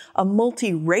democracy, a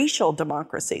multiracial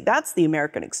democracy. That's the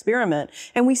American experiment.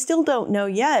 And we still don't know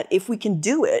yet if we can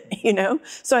do it,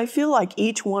 So I feel like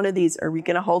each one of these, are we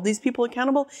going to hold these people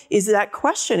accountable? Is that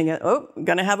questioning it?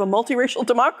 Going to have a multiracial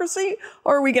democracy,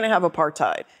 or are we going to have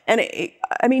apartheid?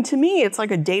 And to me, it's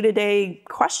like a day-to-day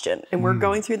question. And we're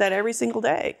going through that every single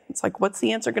day. It's like, what's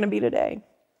the answer going to be today?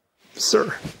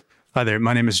 Sir. Hi there,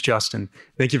 my name is Justin.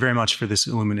 Thank you very much for this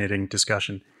illuminating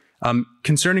discussion.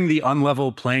 Concerning the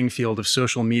unlevel playing field of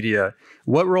social media,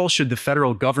 what role should the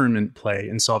federal government play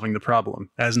in solving the problem,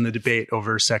 as in the debate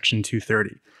over Section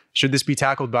 230? Should this be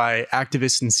tackled by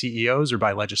activists and CEOs or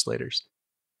by legislators?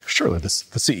 Surely the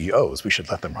CEOs, we should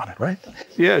let them run it, right?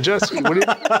 Yeah, Jesse, what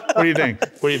do you think?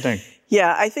 What do you think?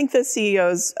 Yeah, I think the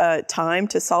CEOs' time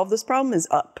to solve this problem is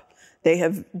up. They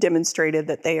have demonstrated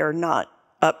that they are not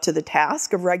up to the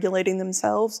task of regulating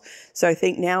themselves. So I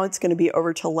think now it's going to be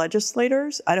over to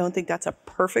legislators. I don't think that's a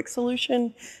perfect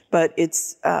solution, but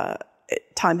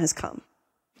time has come.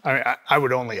 I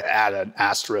would only add an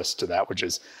asterisk to that, which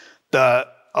is the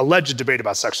alleged debate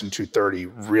about Section 230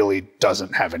 really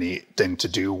doesn't have anything to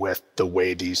do with the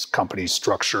way these companies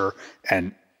structure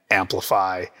and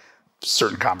amplify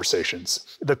certain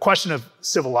conversations. The question of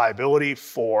civil liability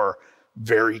for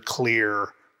very clear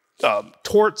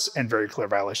torts and very clear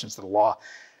violations of the law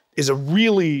is a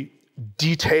really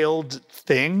detailed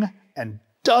thing and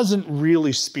doesn't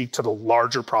really speak to the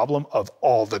larger problem of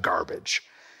all the garbage.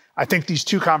 I think these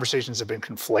two conversations have been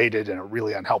conflated in a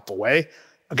really unhelpful way.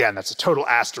 Again, that's a total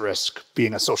asterisk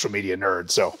being a social media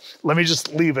nerd. So let me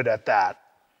just leave it at that.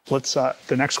 Let's,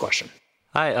 the next question.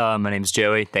 Hi, my name is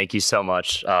Joey. Thank you so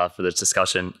much for this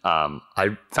discussion.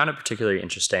 I found it particularly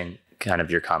interesting, kind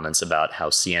of your comments about how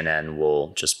CNN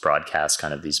will just broadcast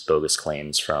kind of these bogus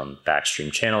claims from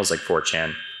backstream channels like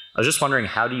 4chan. I was just wondering,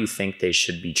 how do you think they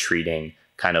should be treating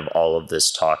kind of all of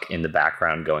this talk in the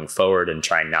background going forward and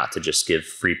trying not to just give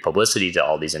free publicity to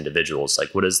all these individuals?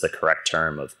 Like, what is the correct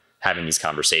term of having these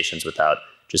conversations without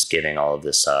just giving all of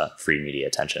this free media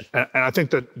attention? And I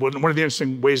think that one of the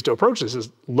interesting ways to approach this is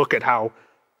look at how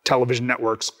television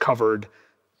networks covered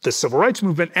the civil rights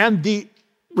movement and the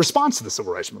response to the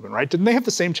civil rights movement, right? Didn't they have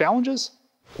the same challenges?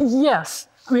 Yes.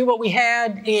 I mean, what we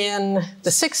had in the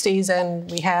 60s and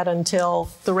we had until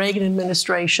the Reagan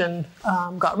administration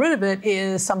got rid of it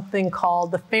is something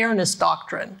called the Fairness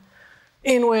Doctrine,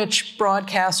 in which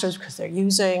broadcasters, because they're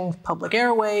using public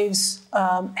airwaves,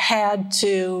 had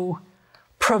to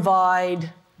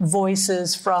provide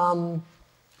voices from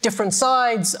different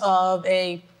sides of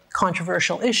a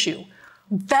controversial issue.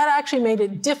 That actually made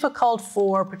it difficult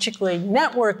for particularly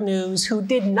network news who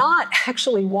did not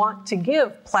actually want to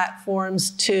give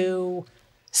platforms to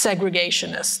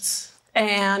segregationists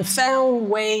and found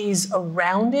ways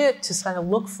around it to kind of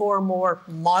look for more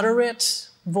moderate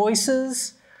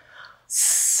voices.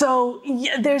 So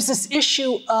yeah, there's this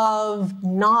issue of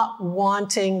not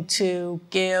wanting to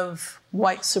give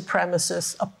white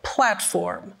supremacists a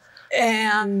platform.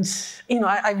 And, you know,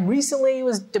 I recently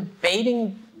was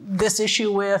debating this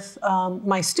issue with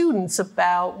my students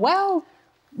about, well,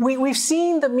 we've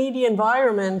seen the media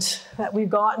environment that we've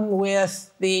gotten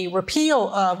with the repeal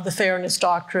of the Fairness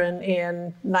Doctrine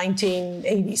in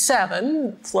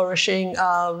 1987, flourishing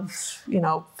of, you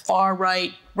know,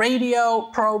 far-right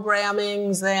radio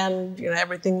programmings, and, you know,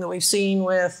 everything that we've seen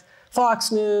with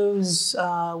Fox News,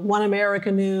 One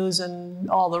America News, and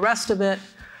all the rest of it.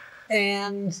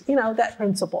 And, you know, that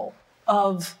principle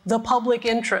of the public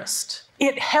interest.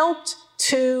 It helped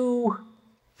to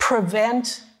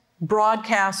prevent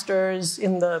broadcasters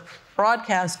in the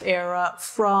broadcast era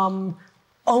from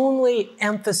only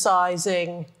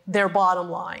emphasizing their bottom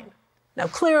line. Now,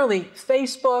 clearly,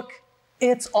 Facebook,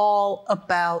 it's all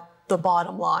about the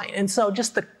bottom line. And so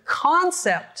just the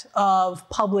concept of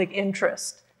public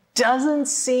interest doesn't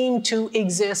seem to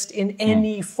exist in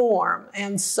any form.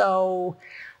 And so,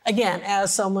 again,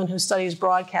 as someone who studies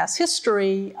broadcast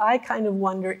history, I kind of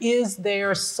wonder, is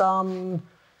there some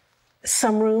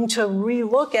room to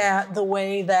relook at the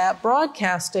way that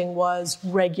broadcasting was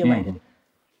regulated?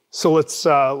 So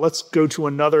let's go to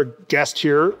another guest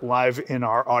here live in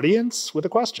our audience with a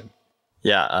question.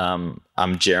 Yeah,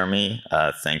 I'm Jeremy.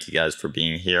 Thank you guys for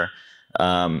being here.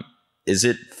 Is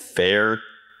it fair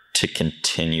to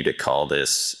continue to call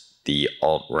this the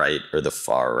alt-right or the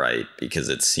far-right? Because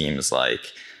it seems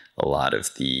like a lot of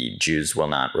the Jews will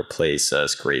not replace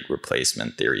us, great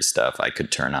replacement theory stuff. I could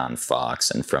turn on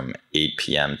Fox and from 8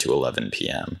 p.m. to 11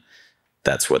 p.m.,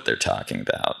 that's what they're talking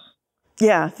about.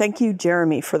 Yeah, thank you,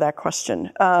 Jeremy, for that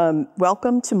question.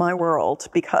 Welcome to my world,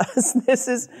 because this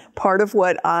is part of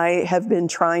what I have been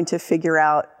trying to figure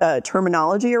out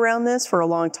terminology around this for a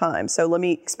long time. So let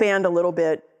me expand a little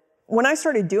bit. When I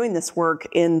started doing this work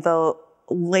in the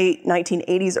late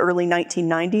 1980s, early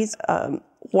 1990s,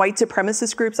 white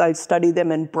supremacist groups, I studied them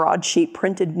in broadsheet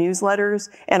printed newsletters,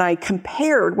 and I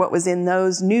compared what was in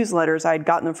those newsletters. I had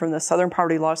gotten them from the Southern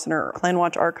Poverty Law Center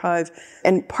Klanwatch archive.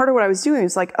 And part of what I was doing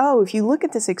was like, oh, if you look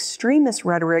at this extremist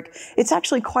rhetoric, it's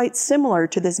actually quite similar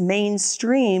to this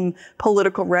mainstream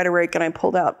political rhetoric. And I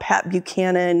pulled out Pat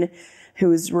Buchanan,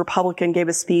 who's Republican, gave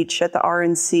a speech at the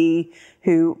RNC,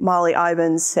 who Molly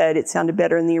Ivins said it sounded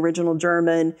better in the original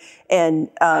German. And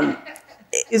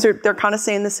they're kind of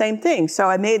saying the same thing. So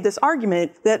I made this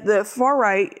argument that the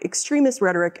far-right extremist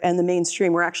rhetoric and the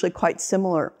mainstream were actually quite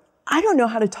similar. I don't know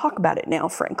how to talk about it now,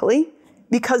 frankly,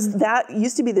 because that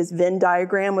used to be this Venn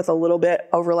diagram with a little bit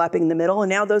overlapping in the middle, and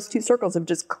now those two circles have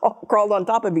just crawled on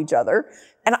top of each other.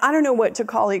 And I don't know what to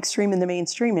call the extreme and the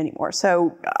mainstream anymore.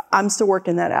 So I'm still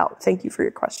working that out. Thank you for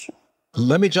your question.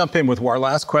 Let me jump in with our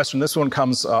last question. This one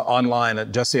comes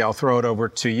online. Jesse, I'll throw it over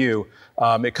to you.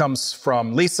 It comes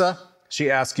from Lisa. She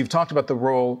asks, you've talked about the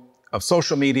role of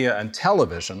social media and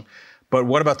television, but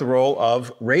what about the role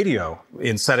of radio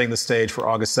in setting the stage for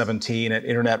August 17 and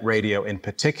internet radio in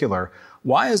particular?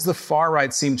 Why does the far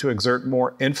right seem to exert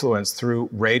more influence through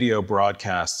radio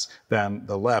broadcasts than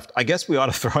the left? I guess we ought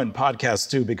to throw in podcasts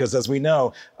too, because as we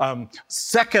know,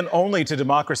 second only to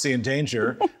Democracy in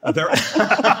Danger,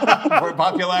 for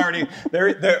popularity,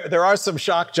 there are some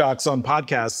shock jocks on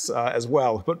podcasts as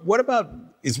well. But what about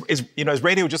is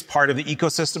radio just part of the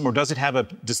ecosystem, or does it have a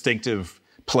distinctive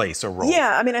place or role?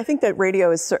 Yeah, I mean, I think that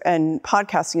radio and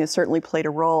podcasting has certainly played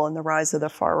a role in the rise of the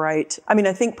far right. I mean,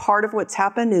 I think part of what's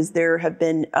happened is there have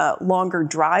been longer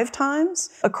drive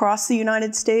times across the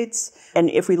United States. And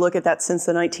if we look at that since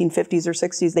the 1950s or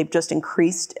 60s, they've just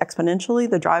increased exponentially,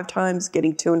 the drive times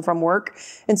getting to and from work.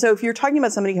 And so if you're talking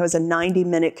about somebody who has a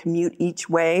 90-minute commute each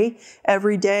way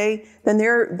every day, then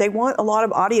they want a lot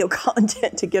of audio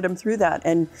content to get them through that.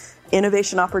 And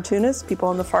innovation opportunists, people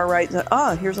on the far right,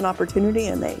 here's an opportunity,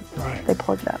 and they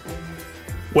plug that.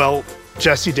 Well,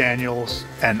 Jessie Daniels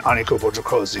and Aniko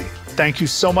Bourgeois, thank you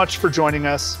so much for joining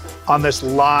us on this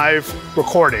live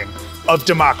recording of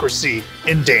Democracy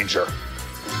in Danger.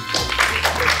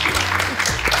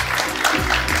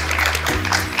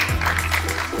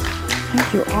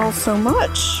 Thank you all so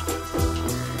much.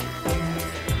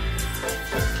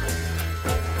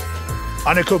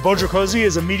 Aniko Bourgeois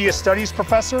is a media studies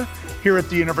professor here at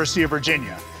the University of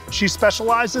Virginia. She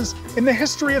specializes in the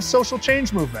history of social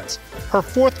change movements. Her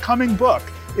forthcoming book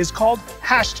is called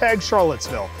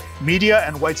 #Charlottesville, Media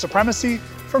and White Supremacy,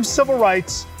 From Civil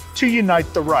Rights to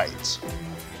Unite the Right.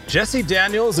 Jessie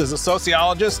Daniels is a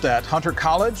sociologist at Hunter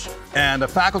College and a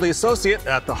faculty associate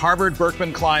at the Harvard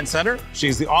Berkman Klein Center.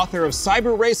 She's the author of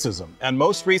Cyber Racism and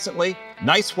most recently,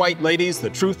 Nice White Ladies,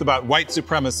 The Truth About White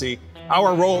Supremacy,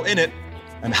 Our Role in It,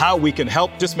 and How We Can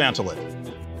Help Dismantle It.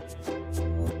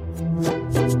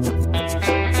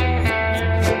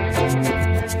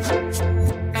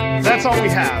 That's all we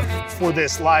have for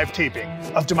this live taping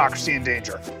of Democracy in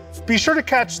Danger. Be sure to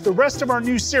catch the rest of our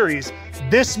new series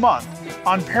this month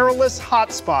on perilous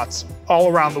hotspots all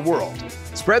around the world.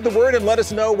 Spread the word and let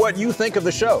us know what you think of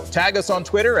the show. Tag us on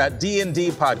Twitter at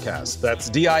D&D Podcast. That's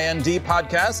D-I-N-D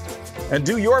Podcast. And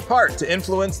do your part to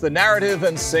influence the narrative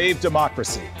and save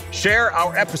democracy. Share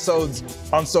our episodes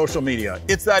on social media.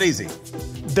 It's that easy.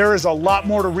 There is a lot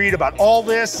more to read about all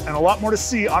this and a lot more to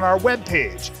see on our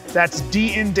webpage. That's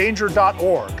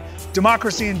dindanger.org.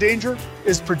 Democracy in Danger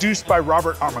is produced by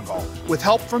Robert Armengol with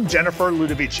help from Jennifer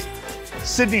Ludovici.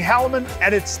 Sydney Halliman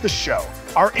edits the show.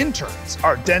 Our interns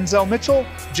are Denzel Mitchell,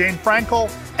 Jane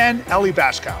Frankel, and Ellie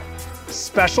Bashkow.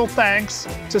 Special thanks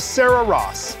to Sarah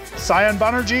Ross, Sayan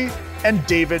Banerjee, and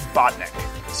David Botnick.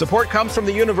 Support comes from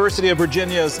the University of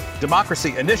Virginia's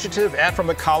Democracy Initiative and from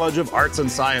the College of Arts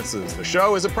and Sciences. The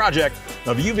show is a project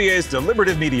of UVA's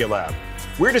Deliberative Media Lab.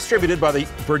 We're distributed by the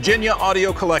Virginia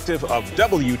Audio Collective of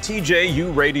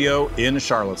WTJU Radio in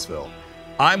Charlottesville.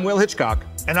 I'm Will Hitchcock.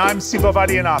 And I'm Siva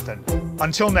Vaidyanathan.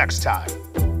 Until next time.